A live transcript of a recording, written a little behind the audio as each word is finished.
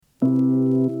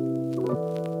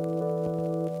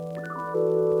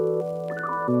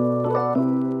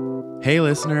Hey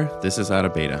listener, this is Out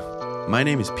of Beta. My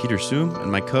name is Peter Zoom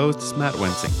and my co-host is Matt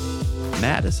Wensing.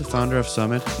 Matt is the founder of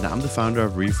Summit and I'm the founder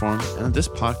of Reform, and in this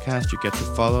podcast you get to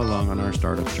follow along on our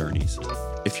startup journeys.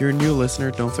 If you're a new listener,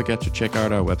 don't forget to check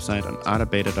out our website on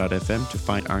outofbeta.fm to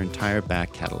find our entire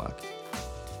back catalog.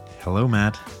 Hello,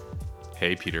 Matt.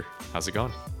 Hey, Peter. How's it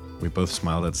going? We both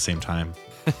smiled at the same time.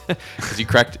 Because you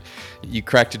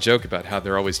cracked a joke about how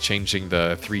they're always changing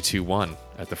the 3-2-1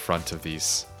 at the front of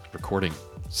these recording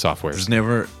softwares.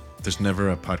 There's never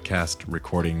a podcast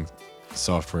recording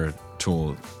software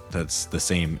tool that's the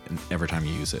same every time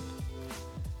you use it.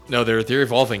 No, they're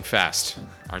evolving fast,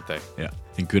 aren't they? Yeah,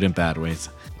 in good and bad ways.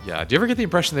 Yeah. Do you ever get the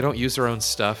impression they don't use their own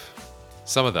stuff?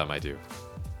 Some of them I do.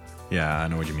 Yeah, I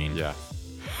know what you mean. Yeah.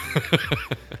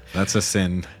 That's a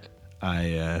sin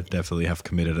I definitely have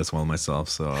committed as well myself,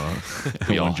 so I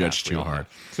won't judge too hard.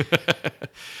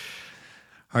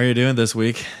 How are you doing this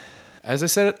week? As I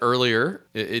said earlier,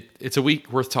 it's a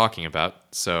week worth talking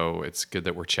about, so it's good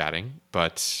that we're chatting,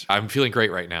 but I'm feeling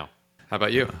great right now. How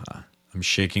about you? I'm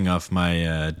shaking off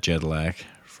my jet lag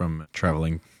from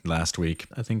traveling last week.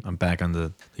 I think I'm back on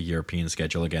the European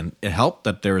schedule again. It helped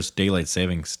that there was daylight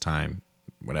savings time,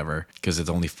 whatever, because it's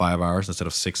only 5 hours instead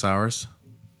of 6 hours.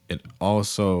 It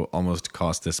also almost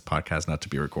cost this podcast not to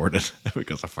be recorded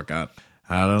because I forgot.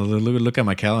 I don't look at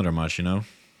my calendar much, you know?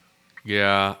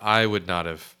 Yeah, I would not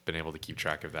have been able to keep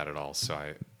track of that at all.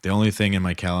 The only thing in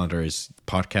my calendar is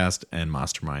podcast and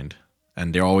mastermind.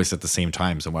 And they're always at the same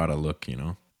time, so why would I look, you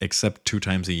know? Except 2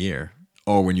 times a year.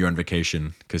 Or when you're on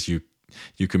vacation, because you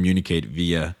communicate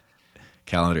via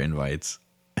calendar invites.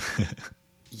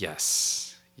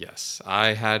 Yes.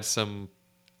 I had some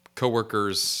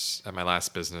coworkers at my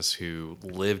last business who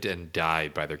lived and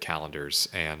died by their calendars,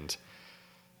 and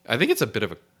I think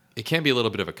it can be a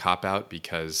little bit of a cop-out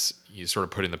because you sort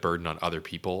of putting the burden on other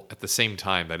people. At the same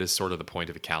time, that is sort of the point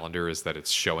of a calendar, is that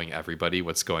it's showing everybody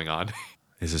what's going on.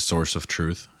 Is a source of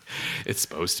truth. It's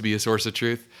supposed to be a source of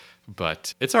truth,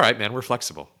 but it's all right, man. We're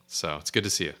flexible, so it's good to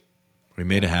see you. We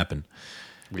made it happen.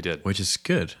 We did. Which is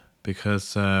good,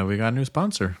 because we got a new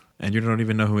sponsor, and you don't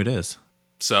even know who it is.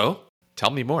 So, tell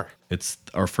me more. It's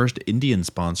our first Indian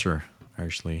sponsor,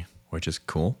 actually, which is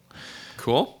cool.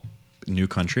 Cool. New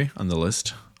country on the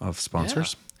list of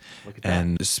sponsors. Yeah. Look at that.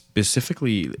 And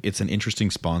specifically, it's an interesting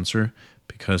sponsor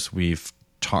because we've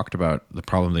talked about the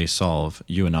problem they solve,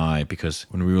 you and I, because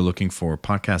when we were looking for a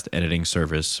podcast editing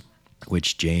service,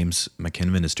 which James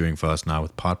McKinnon is doing for us now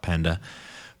with PodPanda,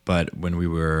 but when we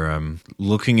were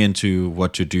looking into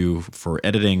what to do for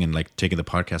editing and like taking the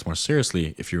podcast more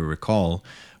seriously, if you recall,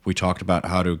 we talked about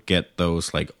how to get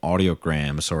those like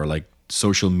audiograms or like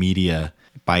social media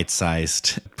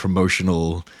bite-sized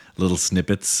promotional little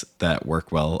snippets that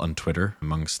work well on Twitter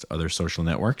amongst other social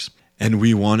networks. And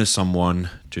we wanted someone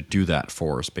to do that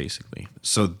for us, basically.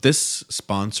 So this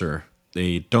sponsor,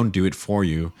 they don't do it for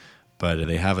you, but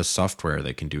they have a software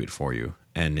that can do it for you.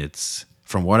 And it's,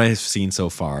 from what I've seen so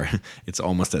far, it's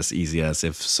almost as easy as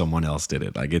if someone else did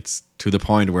it. Like, it's to the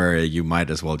point where you might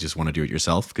as well just want to do it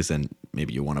yourself, because then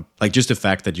maybe you want to, like, just the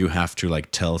fact that you have to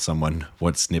like tell someone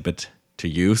what snippet to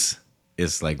use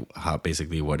is like how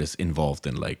basically what is involved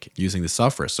in like using the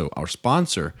software. So our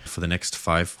sponsor for the next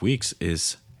 5 weeks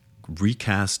is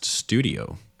Recast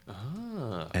Studio.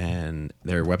 And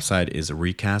their website is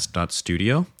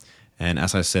recast.studio. And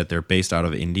as I said, they're based out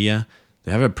of India.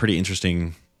 They have a pretty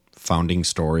interesting founding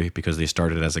story because they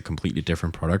started as a completely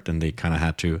different product and they kind of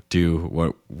had to do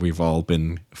what we've all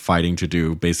been fighting to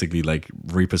do, basically like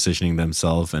repositioning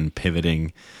themselves and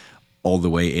pivoting all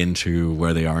the way into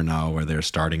where they are now, where they're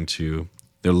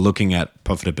looking at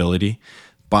profitability.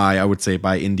 I would say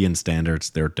by Indian standards,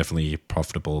 they're definitely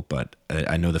profitable, but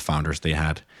I know the founders, they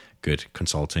had good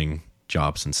consulting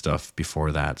jobs and stuff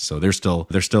before that. So they're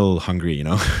still hungry, you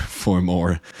know, for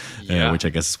more, which I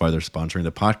guess is why they're sponsoring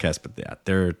the podcast. But yeah,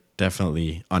 they're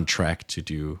definitely on track to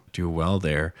do well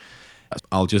there.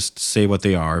 I'll just say what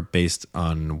they are based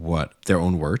on what their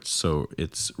own words. So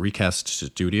it's Recast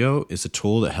Studio is a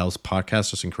tool that helps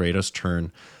podcasters and creators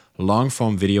turn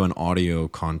long-form video and audio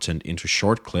content into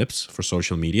short clips for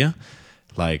social media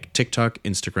like TikTok,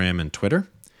 Instagram, and Twitter.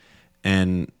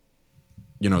 And,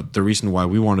 you know, the reason why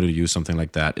we wanted to use something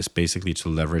like that is basically to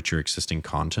leverage your existing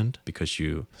content, because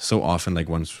you so often, like,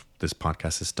 once this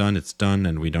podcast is done, it's done,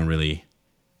 and we don't really,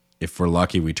 if we're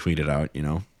lucky, we tweet it out, you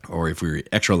know, or if we're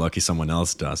extra lucky, someone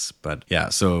else does. But yeah,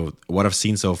 so what I've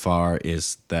seen so far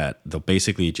is that they'll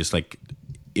basically just like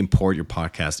import your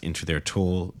podcast into their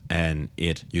tool, and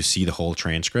you see the whole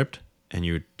transcript, and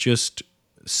you just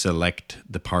select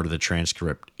the part of the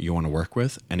transcript you want to work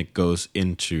with, and it goes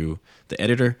into the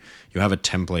editor. You have a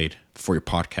template for your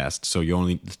podcast, so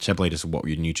the template is what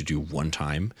you need to do one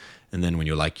time, and then when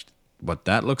you like what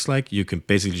that looks like, you can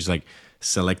basically just like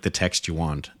select the text you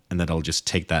want, and then it'll just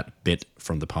take that bit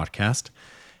from the podcast.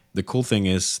 The cool thing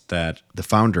is that the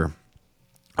founder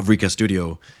of Recast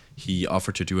Studio, he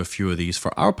offered to do a few of these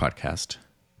for our podcast,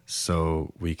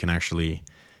 so we can actually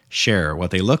share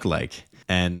what they look like.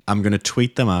 And I'm going to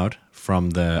tweet them out from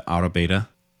the Autobeta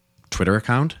Twitter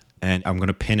account, and I'm going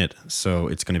to pin it so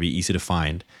it's going to be easy to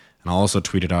find. And I'll also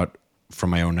tweet it out from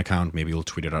my own account. Maybe we'll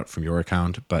tweet it out from your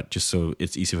account, but just so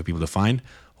it's easy for people to find.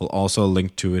 We'll also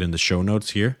link to it in the show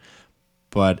notes here.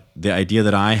 But the idea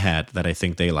that I had that I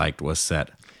think they liked was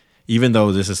that even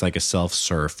though this is like a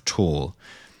self-serve tool,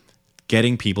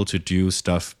 getting people to do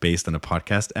stuff based on a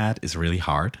podcast ad is really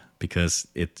hard because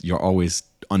you're always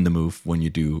on the move when you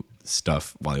do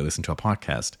stuff while you listen to a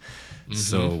podcast. Mm-hmm.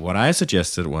 So what I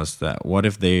suggested was that what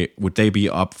if would they be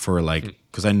up for like,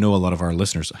 because I know a lot of our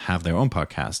listeners have their own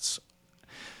podcasts.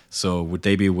 So would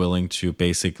they be willing to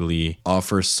basically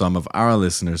offer some of our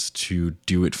listeners to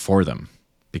do it for them?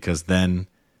 Because then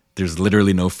there's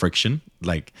literally no friction.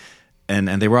 Like, and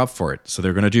they were up for it. So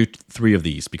they're going to do 3 of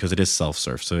these because it is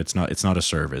self-serve. So it's not a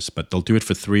service, but they'll do it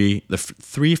for 3. The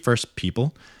 3 first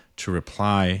people to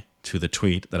reply to the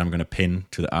tweet that I'm going to pin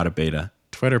to the Autobeta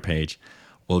Twitter page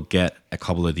will get a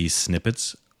couple of these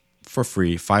snippets for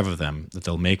free, 5 of them that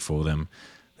they'll make for them,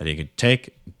 that you can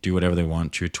take, do whatever they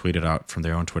want to, tweet it out from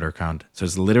their own Twitter account. So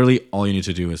it's literally all you need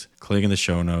to do is click in the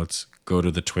show notes, go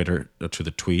to the Twitter, to the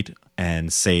tweet,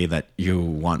 and say that you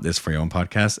want this for your own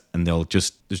podcast, and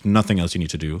there's nothing else you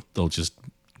need to do. They'll just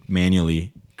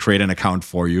manually create an account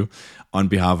for you on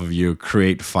behalf of you,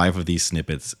 create 5 of these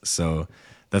snippets. So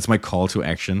that's my call to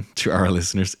action to our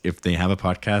listeners. If they have a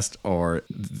podcast or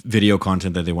video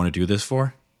content that they want to do this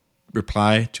for,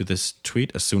 reply to this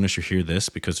tweet as soon as you hear this,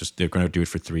 because they're going to do it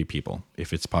for 3 people.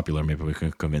 If it's popular, maybe we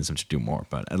can convince them to do more,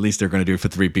 but at least they're going to do it for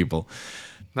 3 people.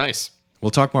 Nice. We'll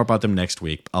talk more about them next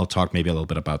week. I'll talk maybe a little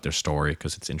bit about their story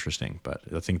because it's interesting, but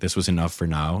I think this was enough for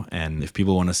now. And if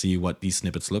people want to see what these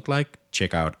snippets look like,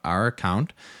 check out our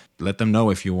account. Let them know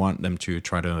if you want them to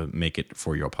try to make it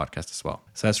for your podcast as well.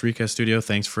 So that's Recast Studio.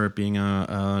 Thanks for being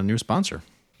a new sponsor.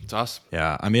 It's awesome.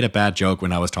 Yeah, I made a bad joke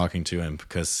when I was talking to him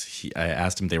because I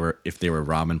asked him if they were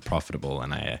ramen profitable,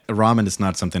 and ramen is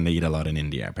not something they eat a lot in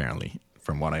India, apparently,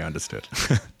 from what I understood.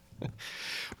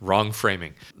 Wrong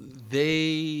framing.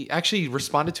 They actually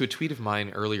responded to a tweet of mine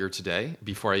earlier today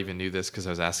before I even knew this because I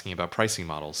was asking about pricing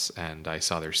models, and I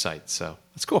saw their site. So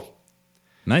that's cool.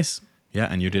 Nice. Yeah,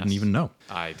 and you didn't even know.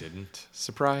 I didn't.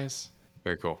 Surprise.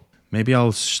 Very cool. Maybe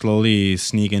I'll slowly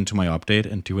sneak into my update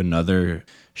and do another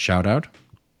shout out.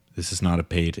 This is not a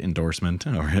paid endorsement.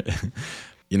 Or,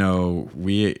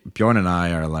 Bjorn and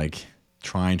I are like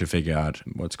trying to figure out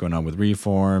what's going on with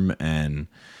Reform and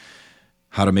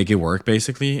how to make it work,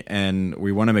 basically. And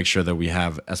we want to make sure that we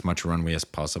have as much runway as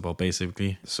possible,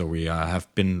 basically. So we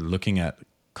have been looking at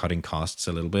cutting costs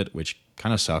a little bit, which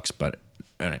kind of sucks. But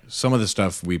some of the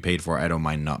stuff we paid for, I don't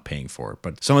mind not paying for.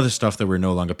 But some of the stuff that we're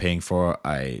no longer paying for,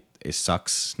 it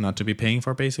sucks not to be paying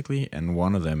for, basically. And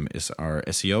one of them is our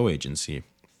SEO agency.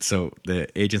 So the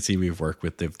agency we've worked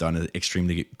with, they've done an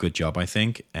extremely good job, I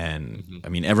think. And I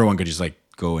mean, everyone could just like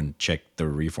go and check the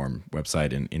Reform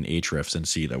website in Ahrefs and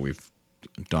see that we've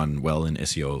done well in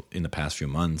SEO in the past few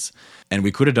months. And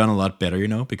we could have done a lot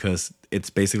better, because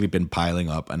it's basically been piling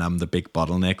up, and I'm the big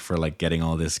bottleneck for like getting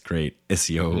all this great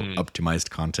SEO optimized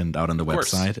content out on the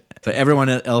website. So everyone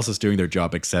else is doing their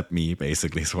job except me,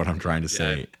 basically, is what I'm trying to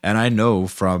say. Yeah. And I know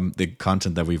from the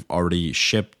content that we've already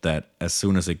shipped that as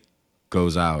soon as it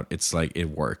goes out, it's like it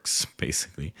works,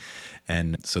 basically.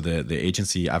 And so the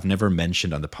agency, I've never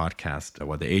mentioned on the podcast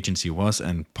what the agency was,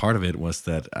 and part of it was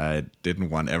that I didn't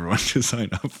want everyone to sign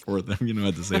up for them,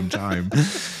 at the same time.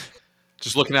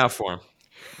 Just looking out for them.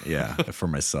 Yeah, for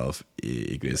myself,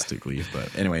 egoistically.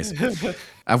 But anyways,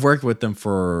 I've worked with them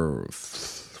for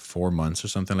 4 months or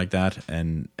something like that,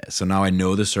 and so now I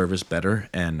know the service better,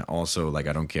 and also like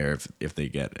I don't care if they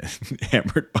get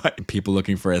hammered by people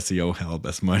looking for SEO help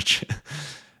as much.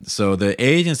 So the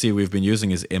agency we've been using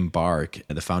is Embark,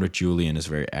 and the founder Julian is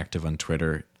very active on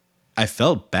Twitter. I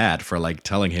felt bad for like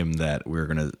telling him that we were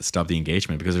gonna stop the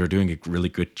engagement because they're doing a really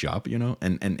good job,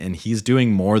 and he's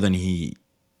doing more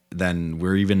than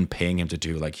we're even paying him to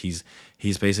do. Like he's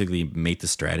basically made the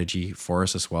strategy for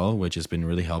us as well, which has been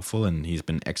really helpful, and he's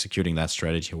been executing that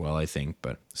strategy well, I think.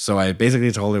 But so I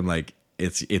basically told him like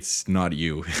it's not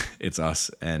you, it's us,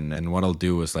 and what I'll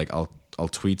do is like I'll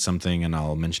tweet something and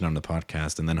I'll mention it on the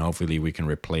podcast, and then hopefully we can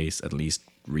replace at least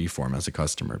Reform as a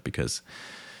customer, because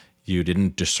you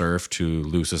didn't deserve to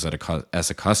lose us as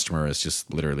a customer. It's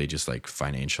just literally just like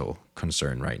financial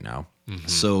concern right now.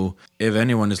 So if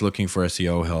anyone is looking for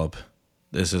SEO help,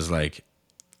 this is like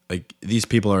these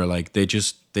people are like, they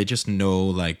just know,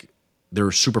 like,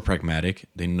 they're super pragmatic.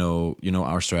 They know,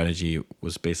 our strategy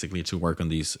was basically to work on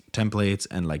these templates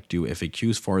and like do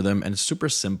FAQs for them. And it's super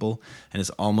simple, and it's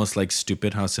almost like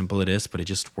stupid how simple it is, but it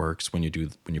just works when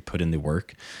you put in the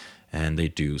work, and they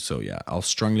do. So yeah, I'll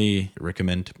strongly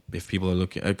recommend if people are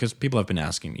looking, because people have been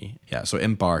asking me. Yeah. So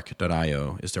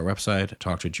embark.io is their website.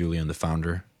 Talk to Julian, the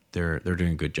founder. They're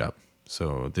doing a good job.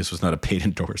 So this was not a paid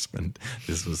endorsement.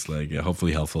 This was like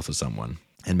hopefully helpful for someone,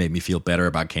 and made me feel better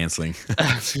about canceling.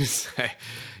 I was gonna say,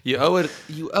 you owe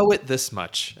it this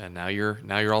much, and now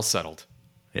you're all settled.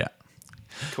 Yeah.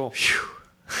 Cool.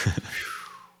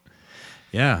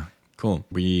 Yeah, cool.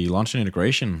 We launched an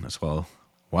integration as well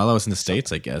while I was in the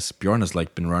States, I guess. Bjorn has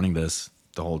like been running this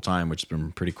the whole time, which has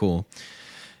been pretty cool.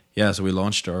 Yeah, so we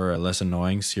launched our less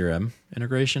annoying CRM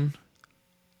integration,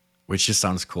 which just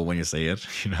sounds cool when you say it.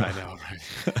 I know,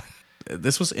 right?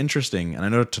 This was interesting, and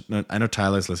I know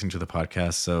Tyler's listening to the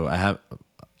podcast, so I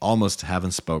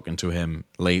haven't spoken to him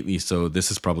lately, so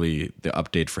this is probably the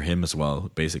update for him as well,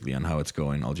 basically, on how it's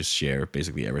going. I'll just share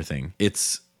basically everything.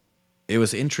 It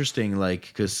was interesting, like,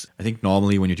 because I think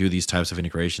normally when you do these types of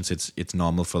integrations, it's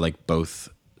normal for like both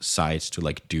sides to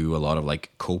like do a lot of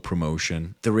like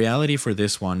co-promotion. The reality for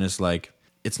this one is like,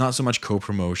 it's not so much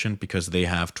co-promotion because they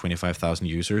have 25,000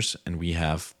 users and we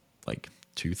have like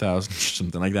 2,000 or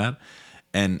something like that,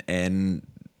 and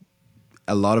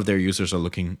a lot of their users are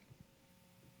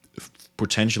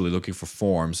potentially looking for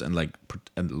forms, and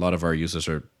a lot of our users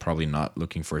are probably not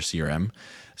looking for a CRM.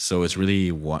 So it's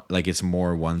really it's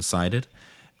more one-sided,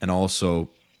 and also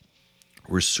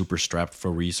we're super strapped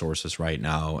for resources right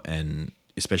now, and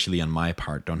especially on my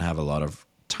part, don't have a lot of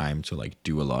time to like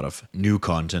do a lot of new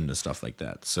content and stuff like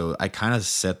that. So I kind of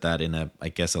said that in a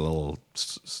little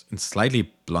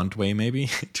slightly blunt way maybe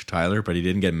to Tyler, but he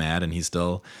didn't get mad, and he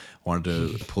still wanted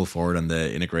to pull forward on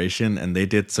the integration. And they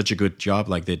did such a good job.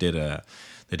 Like they did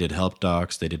help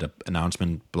docs, they did an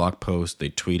announcement blog post, they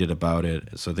tweeted about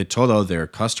it. So they told all their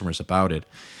customers about it.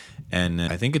 And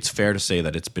I think it's fair to say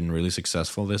that it's been really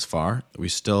successful this far. We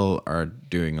still are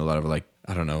doing a lot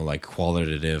of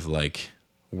qualitative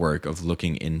work of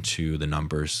looking into the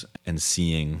numbers and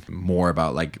seeing more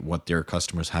about like what their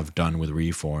customers have done with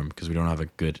Reform, because we don't have a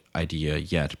good idea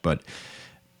yet. But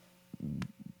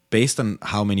based on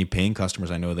how many paying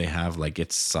customers I know they have, like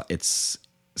it's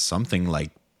something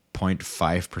like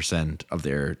 0.5% of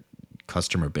their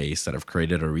customer base that have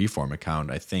created a Reform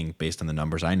account, I think, based on the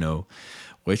numbers I know,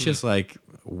 which is like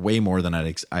way more than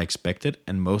I expected.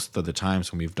 And most of the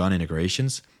times when we've done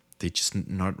integrations, they just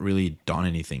not really done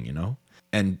anything,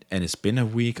 And it's been a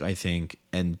week, I think,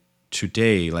 and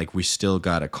today, like, we still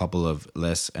got a couple of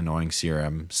less annoying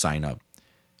CRM sign up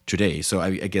today. So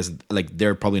I guess like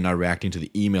they're probably not reacting to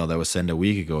the email that was sent a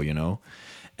week ago,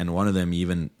 And one of them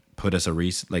even put as a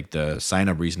reason, like the sign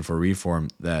up reason for Reform,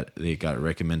 that they got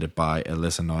recommended by a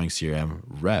less annoying CRM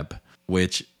rep,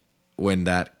 which when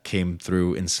that came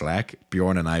through in Slack,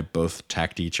 Bjorn and I both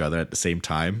tagged each other at the same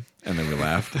time, and then we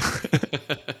laughed.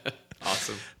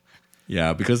 Awesome.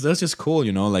 Yeah, because that's just cool,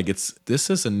 like this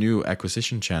is a new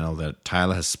acquisition channel that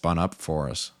Tyler has spun up for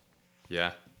us.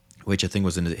 Yeah. Which I think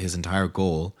was his entire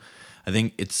goal. I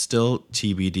think it's still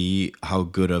TBD how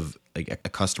good of like a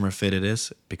customer fit it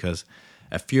is, because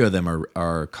a few of them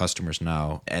are customers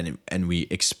now, and we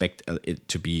expect it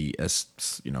to be as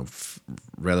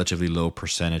relatively low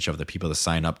percentage of the people that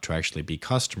sign up to actually be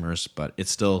customers, but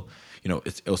it's still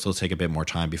it'll still take a bit more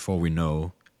time before we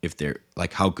know if they're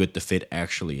like how good the fit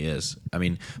actually is. I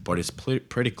mean, but it's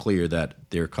pretty clear that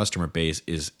their customer base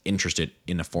is interested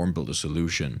in a form builder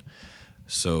solution.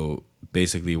 So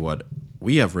basically what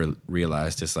we have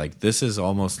realized is like, this is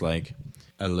almost like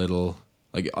a little,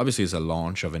 like obviously it's a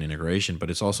launch of an integration,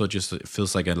 but it's also just, it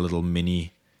feels like a little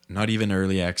mini, not even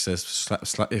early access.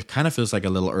 It kind of feels like a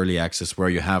little early access where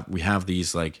we have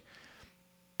these like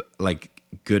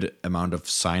good amount of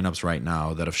signups right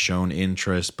now that have shown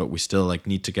interest, but we still like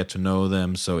need to get to know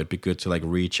them. So it'd be good to like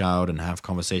reach out and have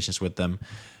conversations with them,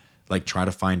 like try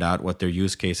to find out what their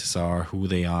use cases are, who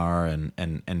they are, and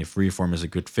if Reform is a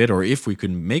good fit, or if we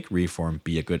could make Reform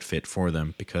be a good fit for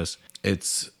them, because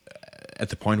it's at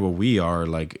the point where we are,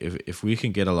 like if we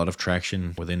can get a lot of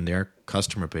traction within their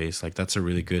customer base, like that's a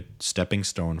really good stepping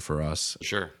stone for us.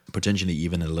 Sure. Potentially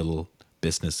even a little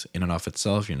business in and of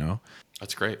itself,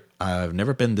 That's great. I've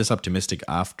never been this optimistic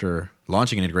after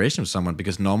launching an integration with someone,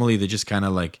 because normally they just kind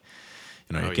of like,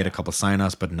 You get a couple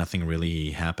sign-ups, but nothing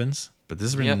really happens. But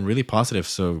this has been really positive,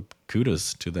 so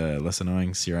kudos to the Less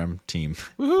Annoying CRM team.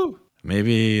 Woohoo!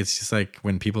 Maybe it's just like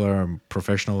when people are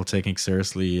professional, taking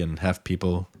seriously, and have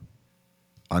people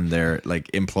on their like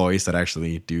employees that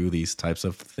actually do these types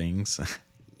of things.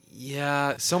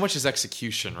 Yeah, so much is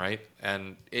execution, right?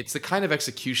 And it's the kind of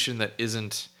execution that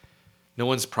no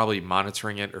one's probably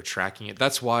monitoring it or tracking it.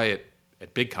 That's why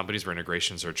at big companies where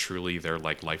integrations are truly their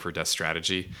like life or death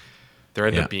strategy, there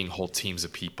end up being whole teams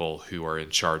of people who are in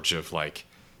charge of like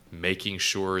making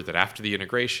sure that after the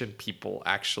integration, people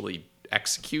actually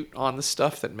execute on the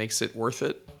stuff that makes it worth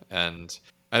it. And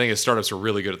I think as startups are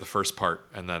really good at the first part,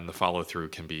 and then the follow through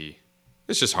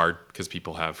it's just hard because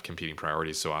people have competing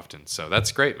priorities so often. So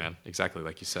that's great, man. Exactly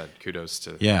like you said. Kudos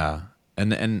to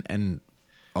and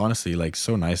honestly, like,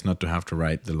 so nice not to have to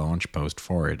write the launch post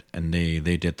for it. And they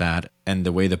did that. And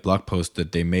the way the blog post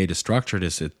that they made is structured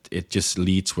is it just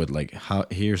leads with like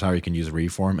here's how you can use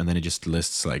Reform, and then it just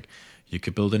lists like you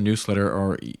could build a newsletter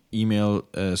or email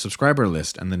a subscriber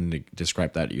list, and then they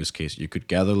describe that use case. You could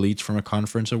gather leads from a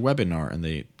conference or webinar, and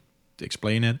they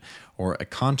explain it, or a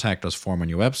contact us form on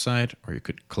your website, or you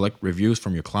could collect reviews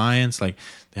from your clients. Like,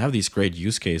 they have these great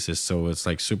use cases, so it's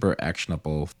like super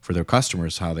actionable for their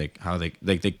customers. How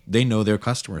they know their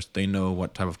customers, they know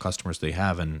what type of customers they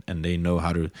have, and they know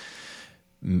how to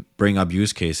bring up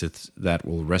use cases that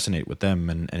will resonate with them.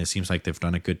 And it seems like they've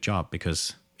done a good job,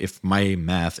 because if my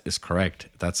math is correct,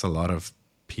 that's a lot of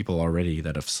people already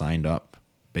that have signed up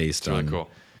based on. Really cool.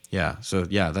 Yeah. So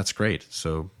yeah, that's great.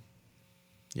 So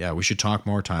yeah, we should talk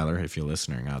more, Tyler, if you're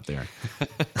listening out there.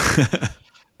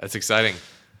 That's exciting.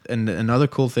 And another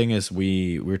cool thing is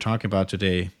we're talking about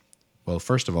today. Well,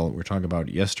 first of all, we're talking about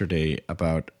yesterday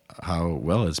about how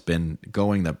well it's been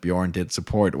going that Bjorn did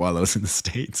support while I was in the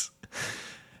States.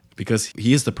 Because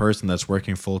he is the person that's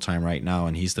working full time right now,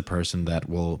 and he's the person that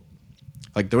will,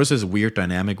 like, there was this weird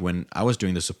dynamic when I was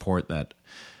doing the support that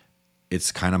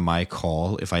it's kind of my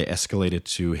call if I escalate it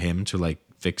to him to like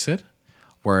fix it.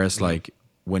 Whereas like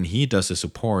when he does the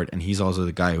support and he's also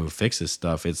the guy who fixes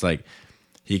stuff, it's like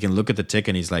he can look at the ticket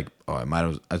and he's like, oh, I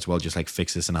might as well just like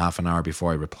fix this in half an hour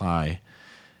before I reply,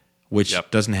 which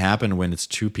doesn't happen when it's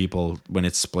two people, when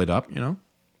it's split up, you know?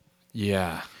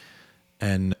 Yeah.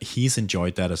 And he's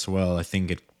enjoyed that as well. I think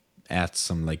it adds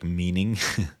some like meaning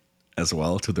as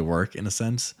well to the work in a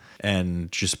sense,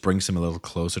 and just brings him a little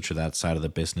closer to that side of the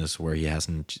business where he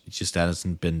hasn't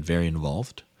been very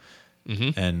involved.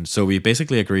 Mm-hmm. And so we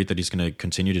basically agreed that he's going to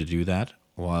continue to do that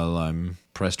while I'm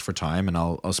pressed for time, and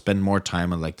I'll spend more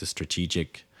time on like the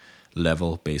strategic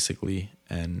level basically,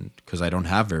 and because I don't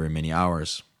have very many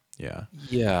hours.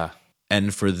 Yeah.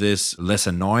 And for this Less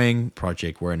Annoying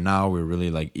project, where now we're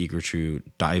really like eager to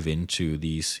dive into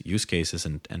these use cases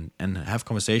and have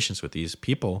conversations with these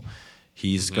people,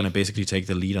 he's going to basically take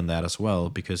the lead on that as well,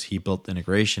 because he built the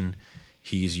integration.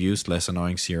 He's used Less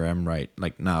Annoying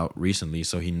CRM recently,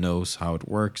 so he knows how it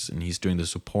works, and he's doing the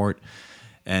support,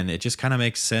 and it just kind of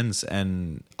makes sense.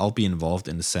 And I'll be involved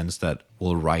in the sense that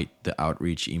we'll write the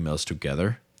outreach emails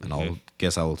together, and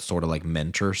I'll sort of like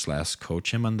mentor /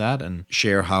 coach him on that and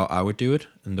share how I would do it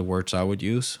and the words I would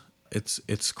use.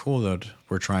 It's cool that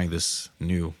we're trying this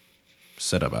new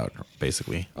setup out,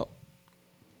 basically. Oh,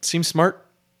 seems smart.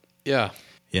 Yeah,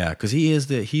 because he's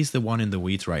the one in the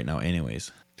weeds right now,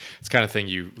 anyways. It's the kind of thing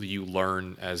you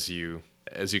learn as you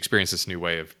experience this new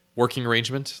way of working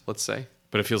arrangement, let's say.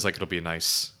 But it feels like it'll be a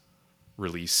nice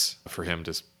release for him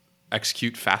to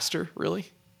execute faster,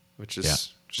 really, which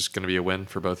is just going to be a win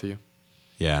for both of you.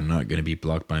 Yeah, I'm not going to be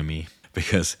blocked by me,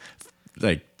 because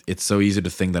like it's so easy to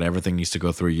think that everything needs to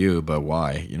go through you, but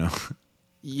why, you know?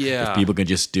 Yeah. If people can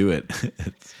just do it,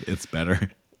 it's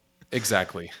better.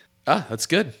 Exactly. That's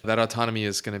good. That autonomy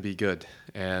is going to be good.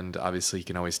 And obviously you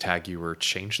can always tag you or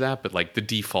change that, but like the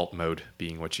default mode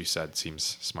being what you said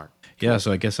seems smart. Yeah,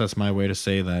 so I guess that's my way to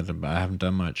say that I haven't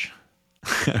done much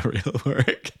real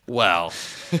work. Well.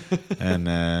 And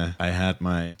I had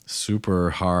my super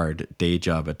hard day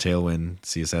job at Tailwind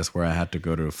CSS, where I had to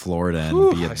go to Florida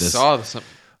and be at this.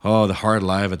 The hard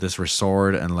life at this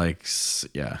resort, and like,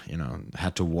 yeah, you know,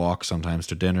 had to walk sometimes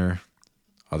to dinner.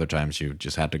 Other times you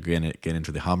just had to get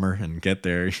into the Hummer and get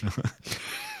there. You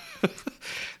know?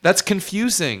 That's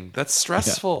confusing. That's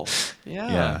stressful.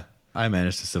 Yeah. I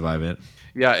managed to survive it.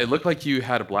 Yeah, it looked like you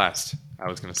had a blast. I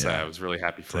was going to say, I was really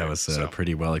happy for you. That was a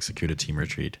pretty well executed team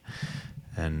retreat,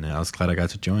 and I was glad I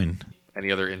got to join.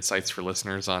 Any other insights for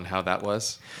listeners on how that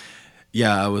was?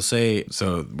 Yeah, I would say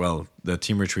so. Well, the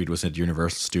team retreat was at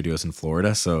Universal Studios in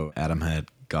Florida, so Adam had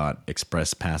got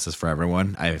express passes for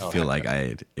everyone. I feel like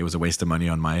it was a waste of money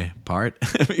on my part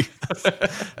because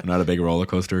I'm not a big roller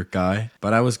coaster guy,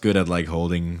 but I was good at like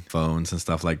holding phones and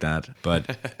stuff like that.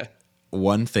 But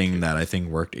one thing that I think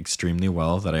worked extremely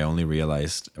well that I only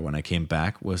realized when I came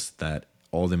back was that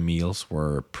all the meals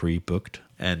were pre-booked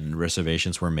and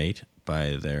reservations were made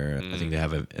by their I think they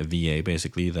have a VA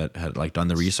basically that had like done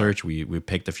the research. We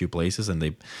picked a few places and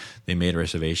they made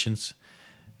reservations.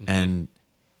 And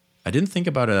I didn't think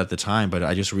about it at the time, but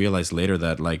I just realized later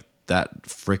that like that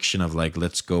friction of like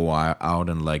let's go out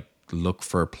and like look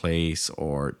for a place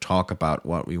or talk about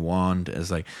what we want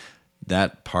is like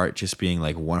that part just being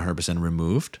like 100%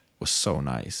 removed was so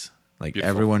nice. Like Beautiful.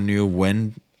 everyone knew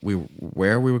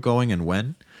where we were going and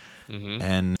when,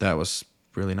 and that was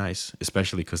really nice,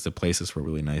 especially because the places were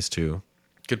really nice too.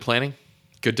 Good planning,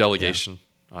 good delegation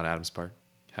on Adam's part.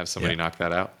 Have somebody knock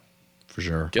that out. For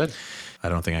sure. Good. I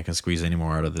don't think I can squeeze any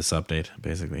more out of this update,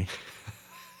 basically.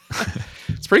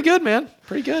 It's pretty good, man.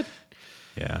 Pretty good.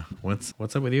 Yeah. What's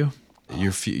up with you?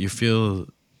 You feel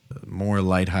more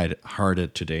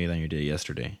lighthearted today than you did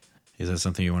yesterday. Is that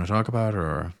something you want to talk about,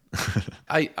 or?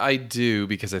 I do,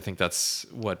 because I think that's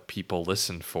what people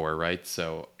listen for, right?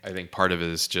 So I think part of it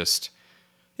is just,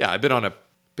 I've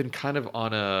been kind of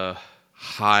on a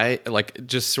high, like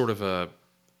just sort of a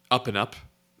up and up,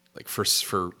 like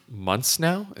for months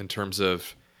now, in terms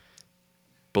of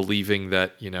believing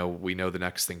that, we know the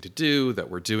next thing to do, that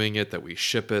we're doing it, that we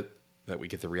ship it, that we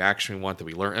get the reaction we want, that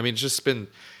we learn. I mean, it's been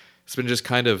just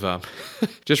kind of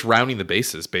just rounding the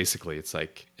bases, basically. It's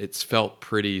like, it's felt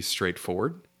pretty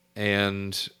straightforward.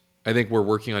 And I think we're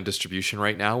working on distribution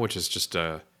right now, which is just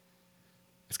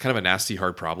it's kind of a nasty,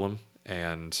 hard problem.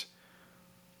 And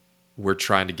we're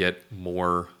trying to get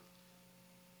more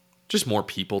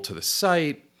people to the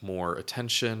site, more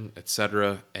attention,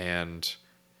 etc. And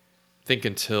I think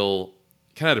until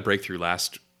kind of had a breakthrough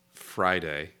last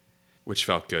Friday, which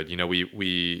felt good.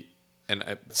 We and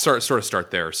I sort of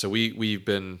start there. So we've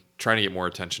been trying to get more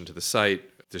attention to the site.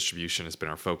 Distribution has been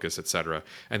our focus, etc.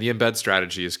 And the embed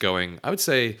strategy is going, I would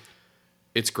say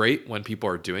it's great when people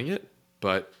are doing it,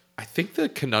 but I think the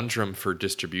conundrum for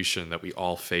distribution that we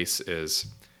all face is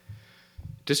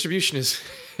distribution is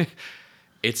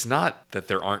it's not that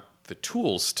there aren't the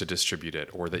tools to distribute it,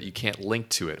 or that you can't link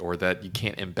to it, or that you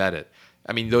can't embed it.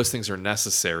 I mean, those things are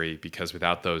necessary, because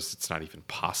without those, it's not even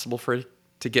possible for it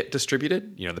to get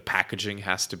distributed. The packaging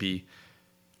has to be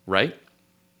right.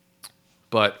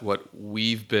 But what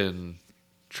we've been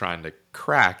trying to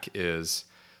crack is,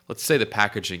 let's say the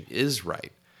packaging is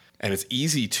right and it's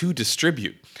easy to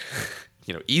distribute.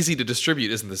 Easy to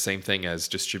distribute isn't the same thing as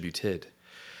distributed.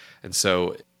 And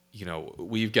so,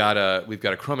 we've got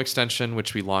a Chrome extension,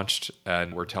 which we launched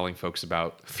and we're telling folks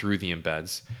about through the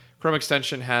embeds. Chrome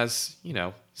extension has,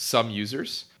 some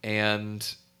users,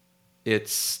 and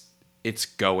it's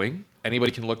going.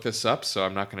 Anybody can look this up, so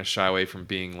I'm not going to shy away from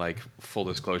being like full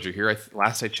disclosure here.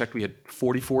 Last I checked, we had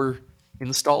 44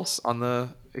 installs on the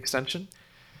extension.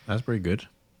 That's pretty good.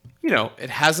 It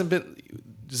hasn't been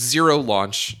zero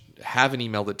launch. Haven't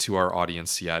emailed it to our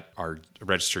audience yet, our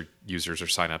registered users or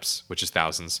signups, which is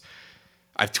thousands.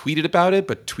 I've tweeted about it,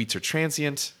 but tweets are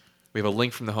transient. We have a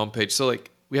link from the homepage. So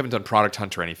like, we haven't done Product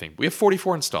Hunt or anything. We have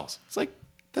 44 installs. It's like,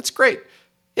 that's great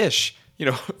ish.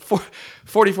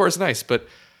 44 is nice, but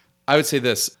I would say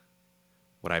this.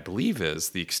 What I believe is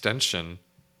the extension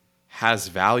has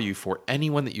value for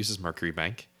anyone that uses Mercury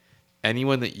Bank,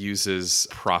 anyone that uses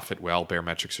Profit Whale,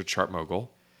 Baremetrics, or ChartMogul,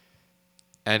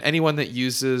 and anyone that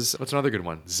uses, what's another good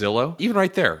one? Zillow, even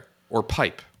right there, or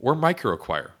Pipe, or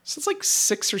MicroAcquire. So it's like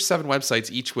 6 or 7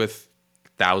 websites, each with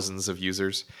thousands of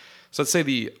users. So let's say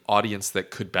the audience that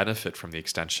could benefit from the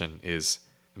extension is,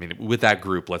 with that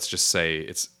group, let's just say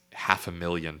it's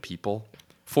 500,000 people.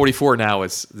 44 now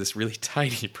is this really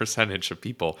tiny percentage of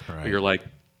people. Right. Where you're like,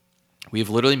 we've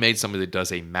literally made somebody that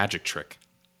does a magic trick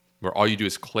where all you do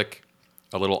is click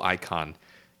a little icon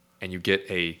and you get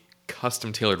a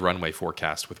custom tailored runway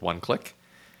forecast with one click.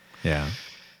 Yeah.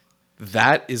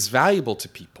 That is valuable to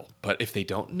people. But if they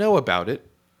don't know about it,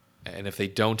 and if they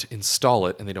don't install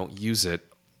it and they don't use it,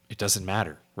 it doesn't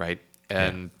matter, right?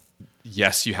 And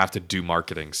yes, you have to do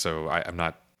marketing. So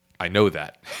I know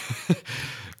that.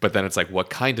 But then it's like,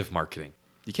 what kind of marketing?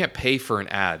 You can't pay for an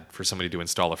ad for somebody to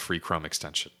install a free Chrome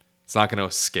extension. It's not going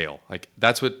to scale. Like,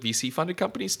 that's what VC funded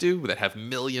companies do that have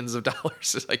millions of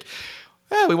dollars. It's like,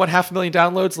 we want 500,000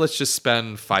 downloads. Let's just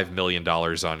spend $5 million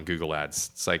on Google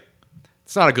ads. It's like,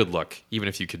 it's not a good look, even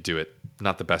if you could do it.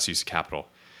 Not the best use of capital.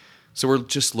 So we're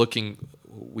just looking,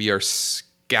 we are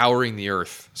scouring the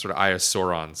earth, sort of Aya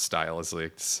Sauron style, as they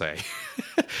like to say,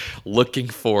 looking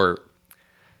for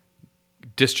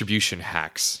distribution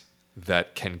hacks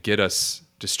that can get us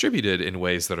distributed in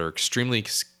ways that are extremely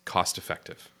cost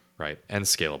effective, right? And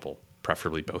scalable,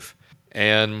 preferably both.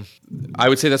 And I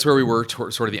would say that's where we were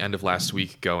sort of the end of last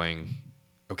week going,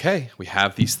 okay, we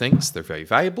have these things. They're very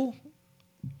valuable.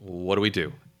 What do we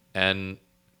do? And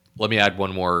let me add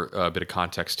one more bit of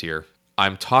context here.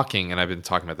 I'm talking, and I've been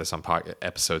talking about this on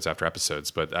episodes after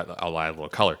episodes, but I'll add a little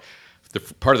color.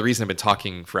 Part of the reason I've been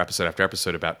talking for episode after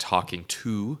episode about talking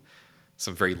to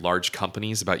some very large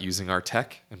companies about using our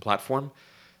tech and platform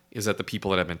is that the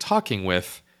people that I've been talking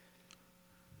with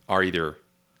are either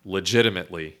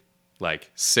legitimately like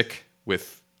sick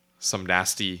with some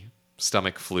nasty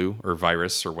stomach flu or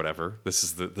virus or whatever. This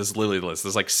is literally the list.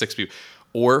 There's like 6 people,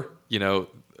 or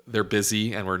they're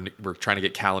busy and we're trying to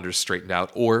get calendars straightened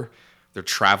out, or they're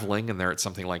traveling and they're at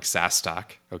something like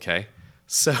SaaStock. Okay.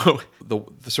 So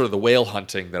the sort of the whale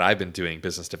hunting that I've been doing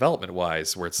business development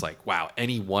wise, where it's like, wow,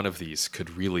 any one of these could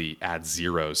really add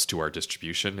zeros to our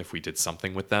distribution if we did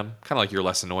something with them. Kind of like your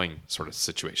less annoying sort of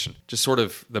situation. Just sort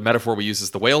of the metaphor we use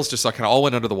is the whales just kind of all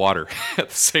went under the water at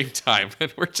the same time.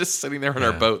 And we're just sitting there in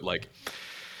our boat like,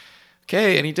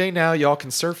 okay, any day now y'all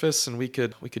can surface and we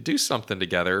could do something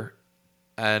together.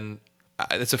 And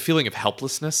it's a feeling of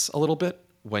helplessness a little bit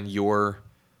when you're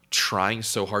trying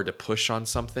so hard to push on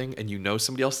something and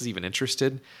somebody else is even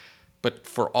interested, but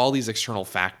for all these external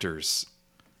factors,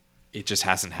 it just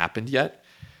hasn't happened yet.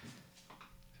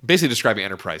 Basically describing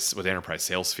what enterprise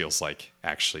sales feels like,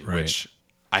 actually, right. Which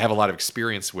I have a lot of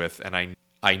experience with, and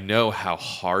I know how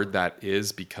hard that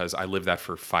is because I lived that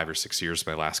for 5 or 6 years at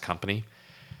my last company.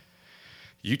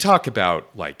 You talk about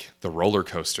like the roller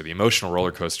coaster, the emotional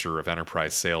roller coaster of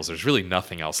enterprise sales. There's really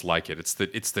nothing else like it. It's the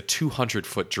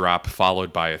 200-foot drop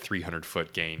followed by a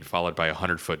 300-foot gain, followed by a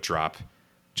 100-foot drop,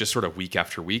 just sort of week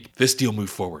after week. This deal moved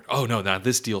forward. Oh no, now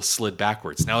this deal slid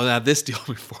backwards. Now this deal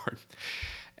moved forward.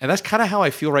 And that's kind of how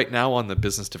I feel right now on the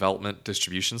business development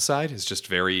distribution side. Is just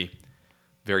very,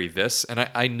 very this. And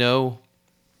I know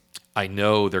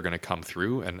they're going to come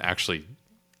through, and actually.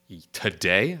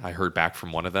 Today, I heard back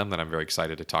from one of them that I'm very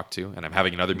excited to talk to, and I'm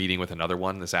having another meeting with another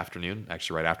one this afternoon,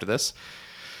 actually right after this.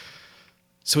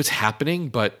 So it's happening,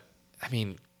 but I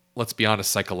mean, let's be honest,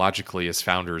 psychologically as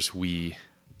founders,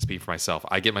 speak for myself,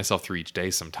 I get myself through each day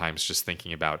sometimes just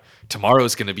thinking about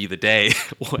tomorrow's going to be the day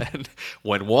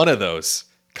when one of those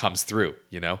comes through,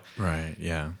 Right,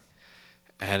 yeah.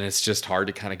 And it's just hard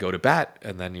to kind of go to bat,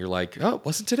 and then you're like, oh, it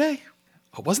wasn't today.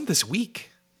 Oh, it wasn't this week.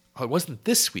 Oh, it wasn't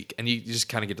this week. And you just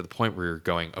kind of get to the point where you're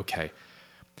going, okay,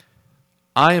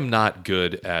 I am not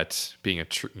good at being a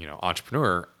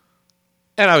entrepreneur.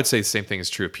 And I would say the same thing is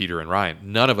true of Peter and Ryan.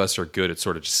 None of us are good at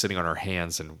sort of just sitting on our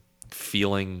hands and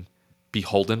feeling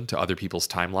beholden to other people's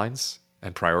timelines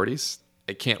and priorities.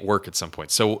 It can't work at some point.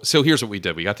 So here's what we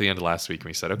did. We got to the end of last week and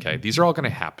we said, okay, these are all going to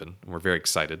happen. And we're very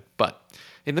excited. But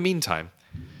in the meantime,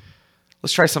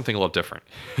 let's try something a little different.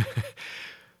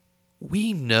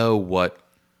 We know what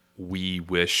we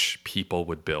wish people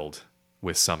would build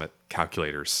with Summit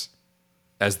calculators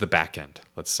as the back end,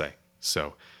 let's say.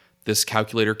 So this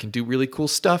calculator can do really cool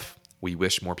stuff. We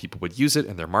wish more people would use it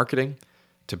in their marketing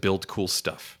to build cool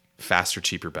stuff. Faster,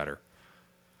 cheaper, better.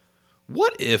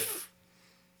 What if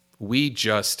we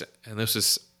just, and this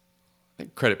is, I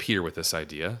credit Peter with this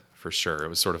idea for sure. It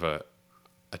was sort of a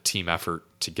team effort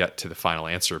to get to the final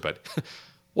answer, but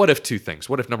what if two things?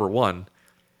 What if number one,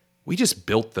 we just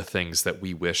built the things that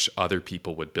we wish other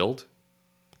people would build?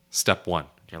 Step one.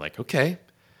 You're like, okay,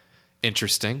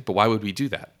 interesting, but why would we do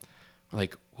that? We're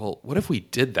like, well, what if we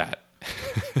did that?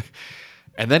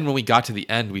 And then when we got to the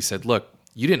end, we said, look,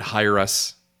 you didn't hire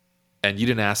us and you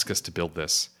didn't ask us to build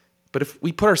this. But if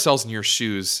we put ourselves in your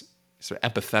shoes, sort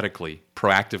of empathetically,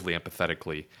 proactively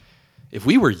empathetically, if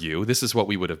we were you, this is what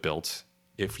we would have built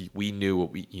if we knew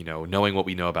what knowing what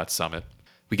we know about Summit.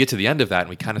 We get to the end of that and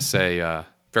we kind of say,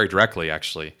 very directly,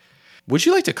 actually, would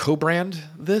you like to co-brand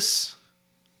this?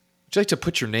 Would you like to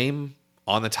put your name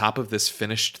on the top of this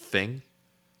finished thing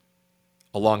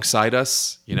alongside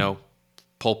us?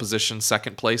 Pole position,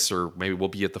 second place, or maybe we'll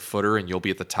be at the footer and you'll be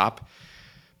at the top.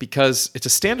 Because it's a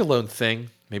standalone thing.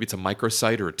 Maybe it's a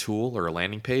microsite or a tool or a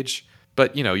landing page.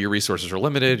 But, your resources are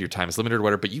limited, your time is limited or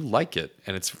whatever, but you like it.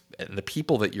 And the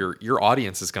people that your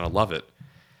audience is going to love it.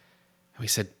 And we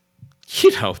said,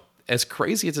 as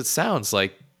crazy as it sounds,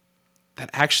 like that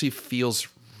actually feels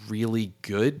really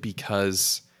good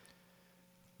because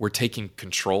we're taking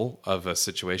control of a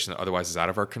situation that otherwise is out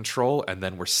of our control. And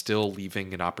then we're still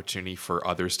leaving an opportunity for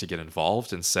others to get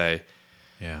involved and say,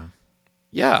 yeah,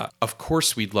 Yeah, of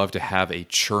course we'd love to have a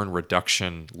churn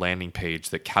reduction landing page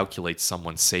that calculates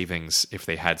someone's savings if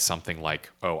they had something like,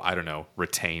 oh, I don't know,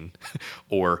 Retain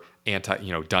or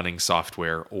Dunning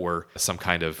software or some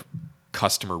kind of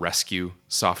customer rescue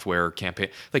software campaign.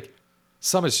 Like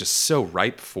Summit is just so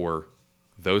ripe for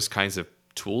those kinds of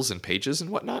tools and pages and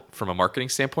whatnot from a marketing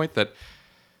standpoint but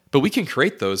we can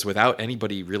create those without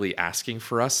anybody really asking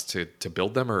for us to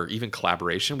build them or even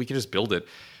collaboration. We can just build it.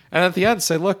 And at the end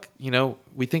say, look,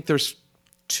 we think there's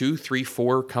 2, 3,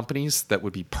 4 companies that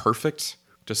would be perfect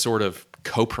to sort of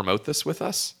co-promote this with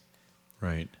us.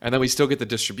 Right. And then we still get the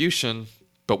distribution,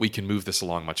 but we can move this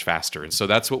along much faster. And so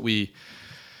that's what we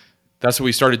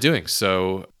started doing.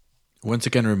 So once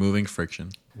again, removing friction.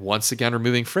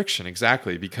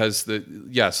 Exactly. Because so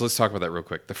let's talk about that real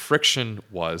quick. The friction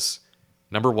was,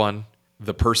 number one,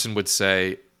 the person would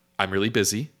say, I'm really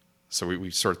busy. So we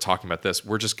started talking about this.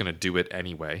 We're just going to do it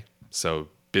anyway. So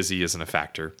busy isn't a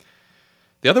factor.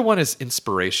 The other one is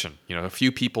inspiration. A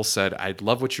few people said, I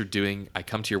love what you're doing. I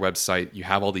come to your website. You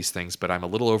have all these things, but I'm a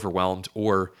little overwhelmed,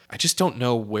 or I just don't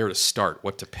know where to start,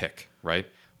 what to pick, right?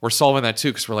 We're solving that too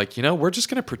because we're like, we're just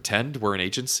going to pretend we're an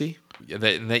agency,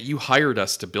 that you hired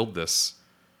us to build this.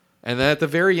 And then at the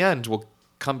very end, we'll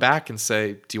come back and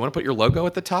say, do you want to put your logo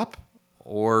at the top?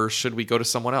 Or should we go to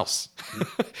someone else?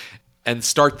 And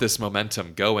start this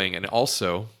momentum going, and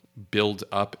also build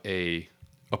up a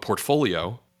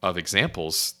portfolio of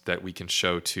examples that we can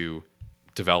show to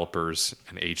developers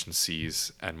and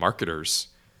agencies and marketers,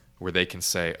 where they can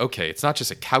say, okay, it's not just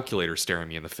a calculator staring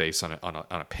me in the face on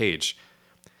a page.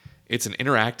 It's an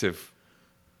interactive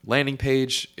landing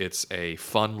page. It's a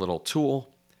fun little tool.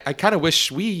 I kind of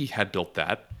wish we had built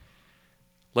that.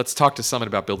 Let's talk to Summit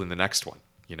about building the next one.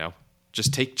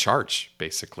 Just take charge,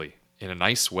 basically, in a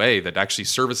nice way that actually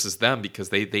services them, because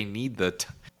they need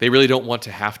they really don't want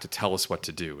to have to tell us what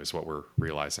to do, is what we're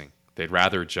realizing. They'd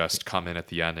rather just come in at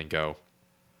the end and go,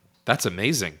 that's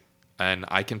amazing. And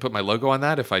I can put my logo on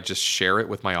that if I just share it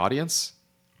with my audience.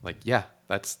 Like, yeah,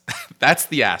 that's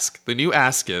the ask. The new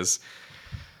ask is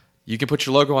you can put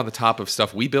your logo on the top of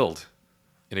stuff we build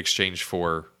in exchange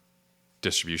for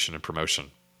distribution and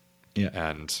promotion. Yeah.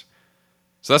 And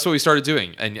so that's what we started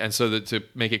doing. And so to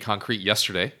make it concrete,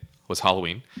 yesterday was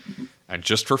Halloween. And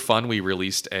just for fun, we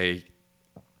released a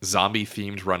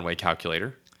zombie-themed runway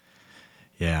calculator.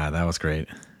 Yeah, that was great.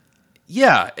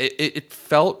 Yeah, it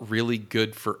felt really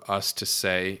good for us to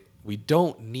say, we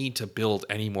don't need to build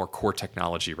any more core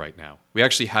technology right now. We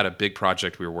actually had a big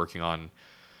project we were working on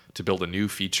to build a new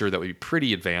feature that would be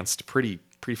pretty advanced, pretty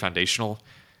foundational.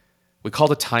 We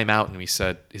called a timeout and we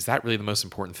said, is that really the most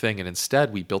important thing? And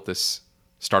instead, we built this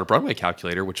startup runway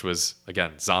calculator, which was,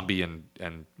 again, zombie and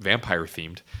vampire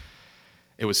themed.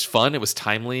 It was fun, it was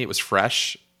timely, it was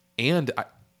fresh, and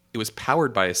it was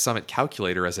powered by a Summit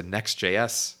calculator as a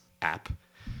Next.js app,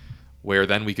 where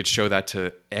then we could show that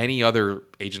to any other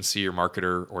agency or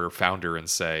marketer or founder and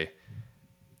say,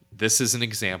 this is an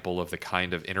example of the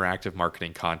kind of interactive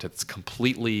marketing content that's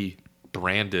completely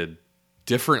branded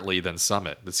differently than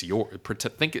Summit. That's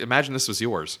imagine this was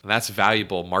yours. And that's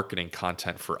valuable marketing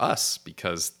content for us,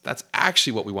 because that's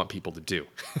actually what we want people to do.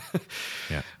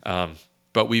 Yeah.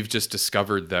 But we've just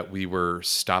discovered that we were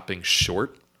stopping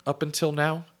short up until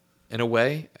now, in a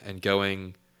way, and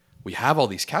going, we have all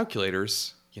these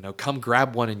calculators, come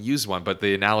grab one and use one. But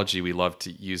the analogy we love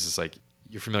to use is like,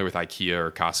 you're familiar with IKEA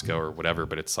or Costco or whatever,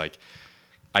 but it's like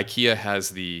IKEA has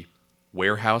the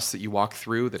warehouse that you walk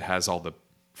through that has all the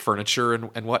furniture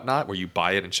and whatnot, where you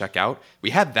buy it and check out.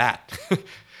 We had that.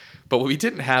 But what we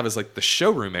didn't have is like the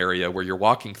showroom area where you're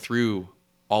walking through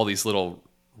all these little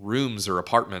rooms or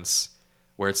apartments,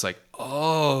 where it's like,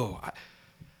 oh,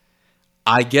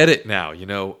 I get it now.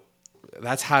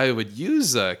 That's how I would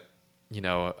use a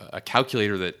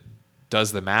calculator that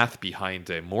does the math behind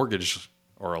a mortgage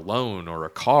or a loan or a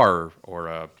car or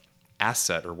a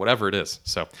asset or whatever it is.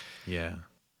 So Yeah,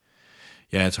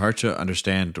 it's hard to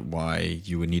understand why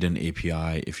you would need an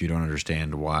API if you don't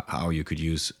understand how you could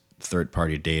use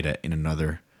third-party data in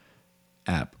another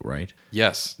app, right?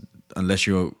 yes, Unless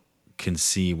you can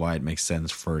see why it makes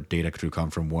sense for data to come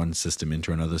from one system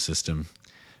into another system,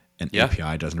 an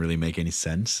API doesn't really make any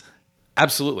sense.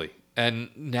 absolutely. And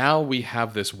now we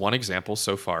have this one example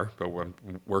so far, but we're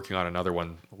working on another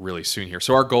one really soon here.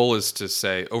 So our goal is to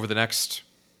say over the next,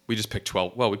 we picked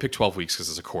 12 weeks because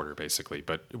it's a quarter basically,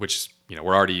 but which,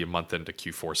 we're already a month into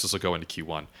Q4, so this will go into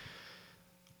Q1.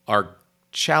 Our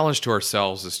challenge to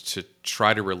ourselves is to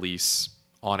try to release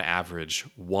on average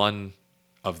one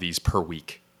of these per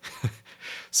week.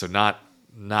 So not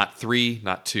 3,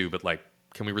 not 2, but like,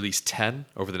 can we release 10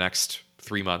 over the next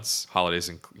 3 months, holidays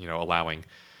and allowing,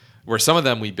 Where some of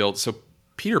them we built. So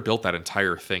Peter built that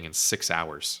entire thing in 6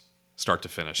 hours, start to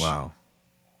finish. Wow.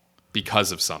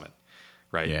 Because of Summit,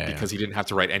 right? Yeah, because he didn't have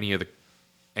to write any of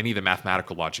the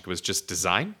mathematical logic. It was just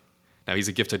design. Now he's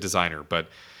a gifted designer, but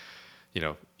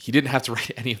he didn't have to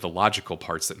write any of the logical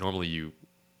parts that normally you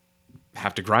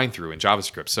have to grind through in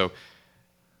JavaScript. So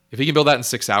if he can build that in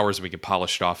 6 hours and we can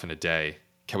polish it off in a day,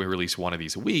 can we release one of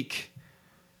these a week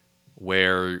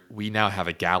where we now have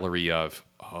a gallery of,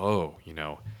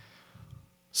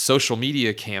 social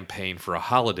media campaign for a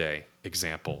holiday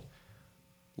example,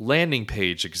 landing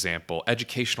page example,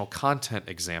 educational content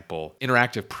example,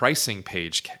 interactive pricing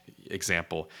page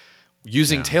example,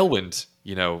 using Tailwind,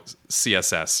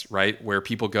 CSS, right? Where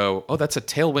people go, oh, that's a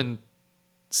Tailwind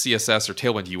CSS or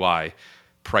Tailwind UI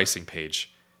pricing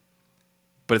page.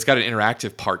 But it's got an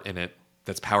interactive part in it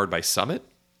that's powered by Summit,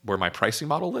 where my pricing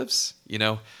model lives.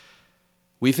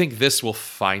 We think this will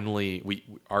finally,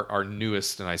 our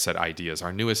newest, and I said ideas,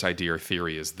 our newest idea or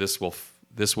theory is this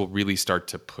will really start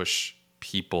to push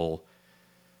people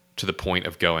to the point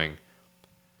of going,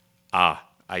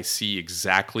 I see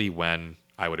exactly when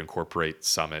I would incorporate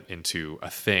Summit into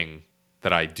a thing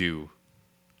that I do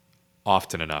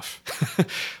often enough.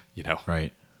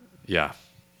 Right. Yeah.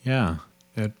 Yeah.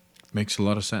 That makes a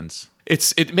lot of sense.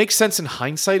 It makes sense in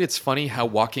hindsight. It's funny how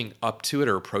walking up to it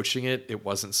or approaching it, it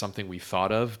wasn't something we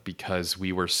thought of because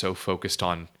we were so focused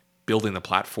on building the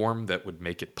platform that would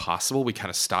make it possible. We kind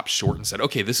of stopped short and said,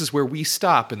 okay, this is where we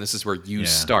stop and this is where you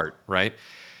start, right?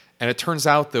 And it turns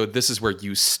out, though, this is where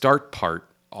you start part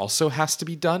also has to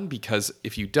be done, because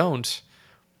if you don't,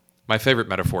 my favorite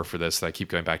metaphor for this that I keep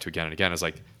going back to again and again is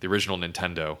like the original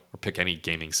Nintendo, or pick any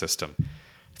gaming system.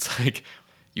 It's like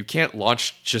you can't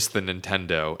launch just the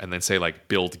Nintendo and then say like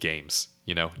build games.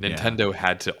 Nintendo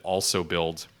had to also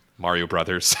build Mario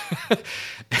Brothers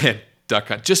and Duck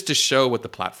Hunt just to show what the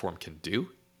platform can do,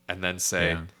 and then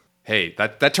say, hey,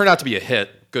 that turned out to be a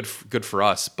hit. Good for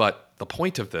us. But the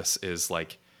point of this is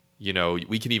like,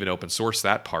 we can even open source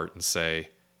that part and say,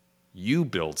 you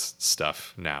build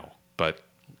stuff now, but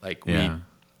like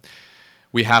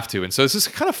we have to. And so this is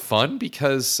kind of fun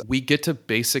because we get to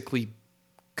basically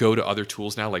go to other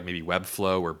tools now, like maybe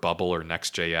Webflow or Bubble or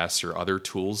Next.js or other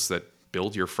tools that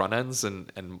build your front ends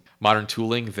and modern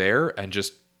tooling there, and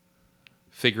just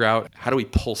figure out how do we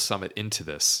pull Summit into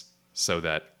this so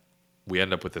that we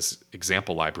end up with this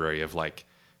example library of like,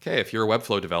 okay, if you're a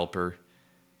Webflow developer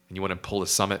and you want to pull a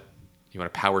Summit, you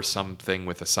want to power something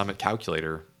with a Summit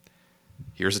calculator,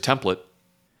 here's a template.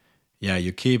 Yeah,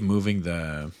 you keep moving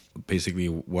basically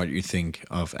what you think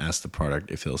of as the product.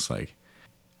 It feels like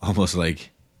almost like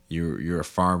you're a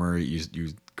farmer,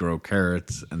 you grow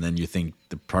carrots, and then you think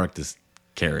the product is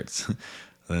carrots. And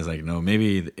it's like, no,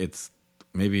 maybe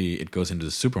it goes into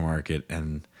the supermarket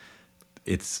and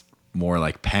it's more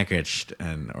like packaged,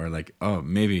 or like, oh,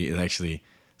 maybe it's actually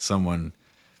someone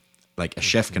like a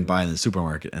chef can buy in the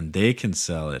supermarket and they can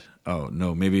sell it. Oh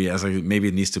no, maybe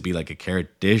it needs to be like a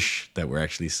carrot dish that we're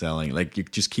actually selling. Like you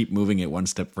just keep moving it one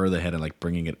step further ahead and like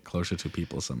bringing it closer to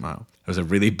people somehow. It was a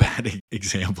really bad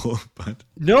example, but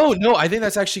no, I think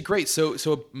that's actually great.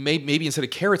 So maybe instead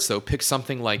of carrots though, pick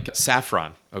something like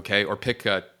saffron, okay, or pick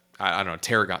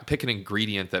tarragon. Pick an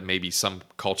ingredient that maybe some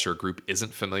culture group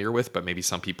isn't familiar with, but maybe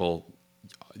some people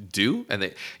do,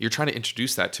 and you're trying to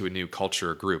introduce that to a new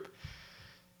culture or group.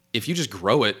 If you just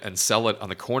grow it and sell it on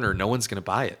the corner, no one's going to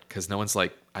buy it because no one's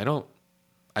like, I don't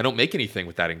make anything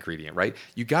with that ingredient, right?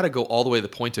 You got to go all the way to the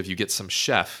point of you get some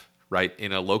chef, right,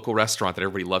 in a local restaurant that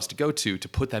everybody loves to go to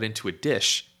put that into a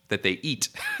dish that they eat.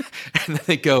 And then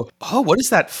they go, oh, what is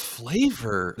that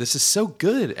flavor? This is so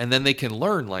good. And then they can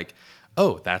learn like,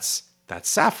 oh, that's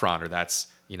saffron, or that's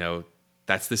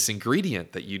this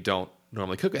ingredient that you don't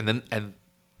normally cook. And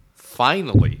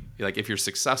finally, like if you're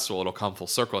successful, it'll come full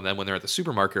circle. And then when they're at the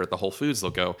supermarket or at the Whole Foods,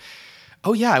 they'll go,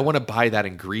 oh yeah, I want to buy that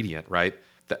ingredient, right?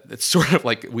 It's sort of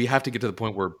like we have to get to the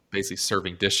point where we're basically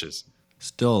serving dishes.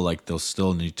 Still, like they'll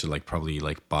still need to like probably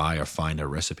like buy or find a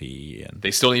recipe, and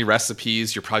they still need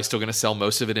recipes. You're probably still going to sell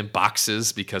most of it in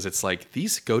boxes because it's like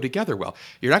these go together well.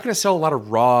 You're not going to sell a lot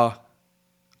of raw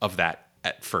of that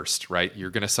at first, right?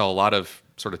 You're going to sell a lot of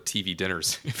sort of TV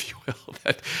dinners, if you will,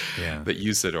 that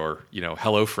use it, or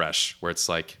HelloFresh, where it's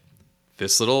like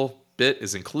this little bit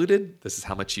is included. This is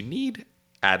how much you need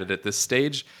added at this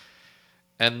stage.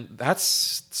 And that's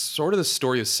sort of the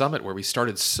story of Summit, where we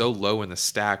started so low in the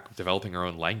stack developing our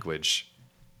own language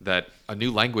that a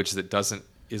new language that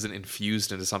isn't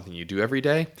infused into something you do every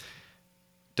day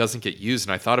doesn't get used.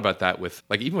 And I thought about that with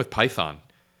even with Python.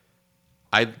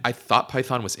 I thought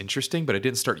Python was interesting, but I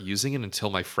didn't start using it until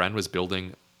my friend was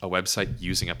building a website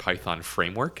using a Python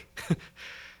framework.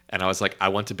 And I was like, I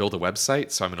want to build a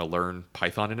website, so I'm going to learn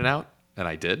Python in and out. And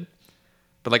I did.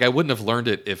 But like, I wouldn't have learned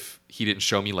it if he didn't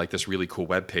show me like this really cool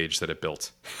web page that it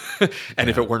built. And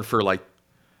if it weren't for like,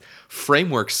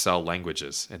 frameworks sell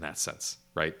languages in that sense,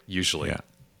 right? Usually. Yeah.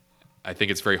 I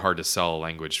think it's very hard to sell a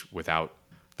language without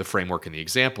the framework and the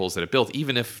examples that it built.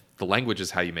 Even if the language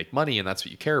is how you make money and that's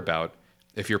what you care about,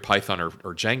 if you're Python or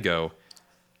Django,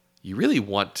 you really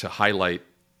want to highlight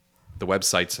the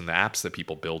websites and the apps that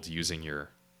people build using your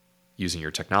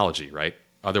technology, right?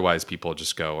 Otherwise, people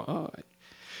just go, oh,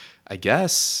 I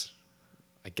guess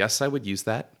I would use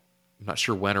that. I'm not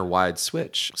sure when or why I'd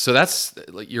switch. So that's,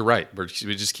 you're right. We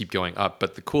just keep going up.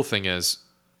 But the cool thing is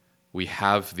we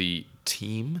have the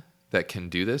team that can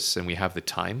do this and we have the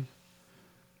time.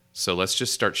 So let's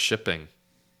just start shipping.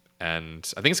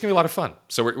 And I think it's going to be a lot of fun.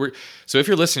 So so if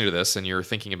you're listening to this and you're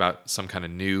thinking about some kind of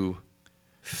new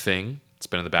thing, it's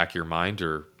been in the back of your mind,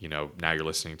 or, now you're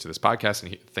listening to this podcast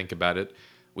and you think about it,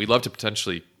 we'd love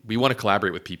to we want to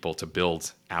collaborate with people to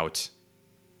build out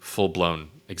full-blown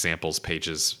examples,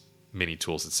 pages, mini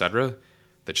tools, etc.,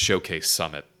 that showcase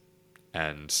Summit.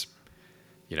 And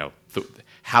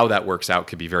how that works out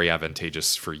could be very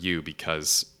advantageous for you,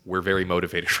 because we're very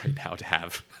motivated right now to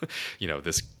have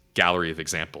this gallery of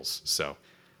examples. So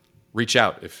reach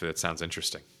out if it sounds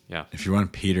interesting. Yeah. If you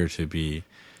want Peter to be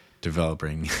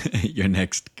developing your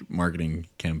next marketing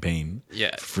campaign,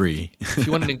 free. If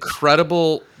you want an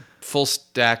incredible full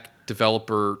stack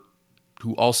developer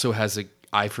who also has an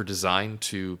eye for design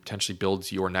to potentially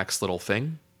build your next little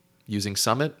thing using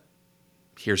Summit,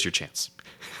 here's your chance.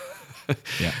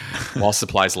 Yeah. While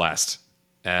supplies last.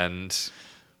 And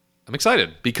I'm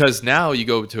excited, because now you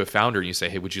go to a founder and you say,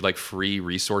 hey, would you like free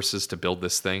resources to build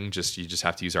this thing? You just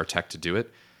have to use our tech to do it.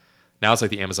 Now it's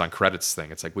like the Amazon credits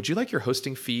thing. It's like, would you like your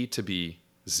hosting fee to be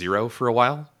zero for a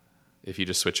while if you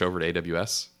just switch over to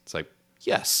AWS? It's like,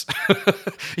 yes.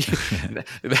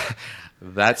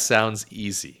 That sounds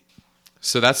easy.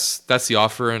 So that's the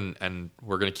offer, and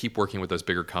we're going to keep working with those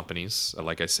bigger companies,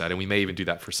 like I said, and we may even do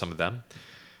that for some of them.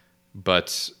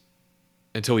 But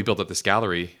until we build up this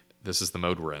gallery, this is the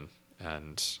mode we're in.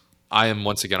 And I am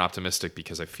once again optimistic,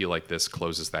 because I feel like this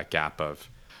closes that gap of,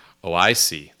 oh, I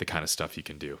see the kind of stuff you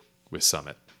can do with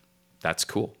Summit. That's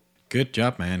cool. Good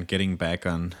job, man. Getting back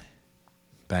from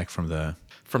the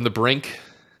brink,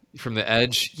 from the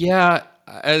edge. Yeah.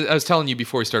 I was telling you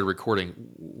before we started recording,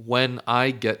 when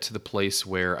I get to the place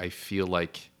where I feel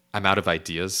like I'm out of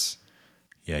ideas.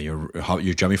 Yeah.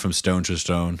 You're jumping from stone to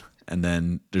stone, and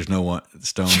then there's no one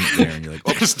stone there, and you're like,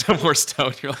 oh, there's no more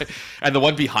stone. You're like, and the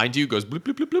one behind you goes bloop,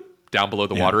 bloop, bloop, bloop, down below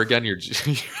the water again. You're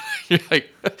like,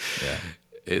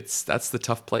 that's the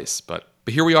tough place. But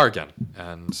here we are again,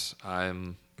 and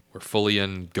we're fully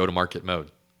in go-to-market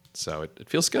mode. So it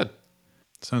feels good.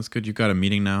 Sounds good. You've got a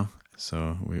meeting now,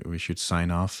 so we should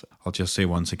sign off. I'll just say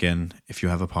once again, if you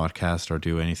have a podcast or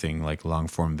do anything like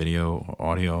long-form video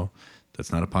or audio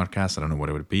that's not a podcast, I don't know what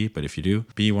it would be, but if you do,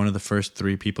 be one of the first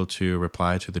 3 people to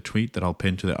reply to the tweet that I'll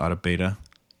pin to the Out of Beta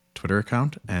Twitter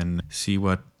account, and see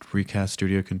what Recast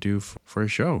Studio can do for a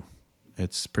show.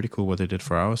 It's pretty cool what they did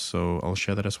for ours, so I'll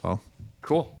share that as well.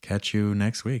 Cool. Catch you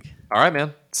next week. All right,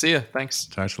 man. See ya. Thanks.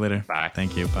 Talk to you later. Bye.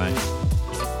 Thank you. Bye.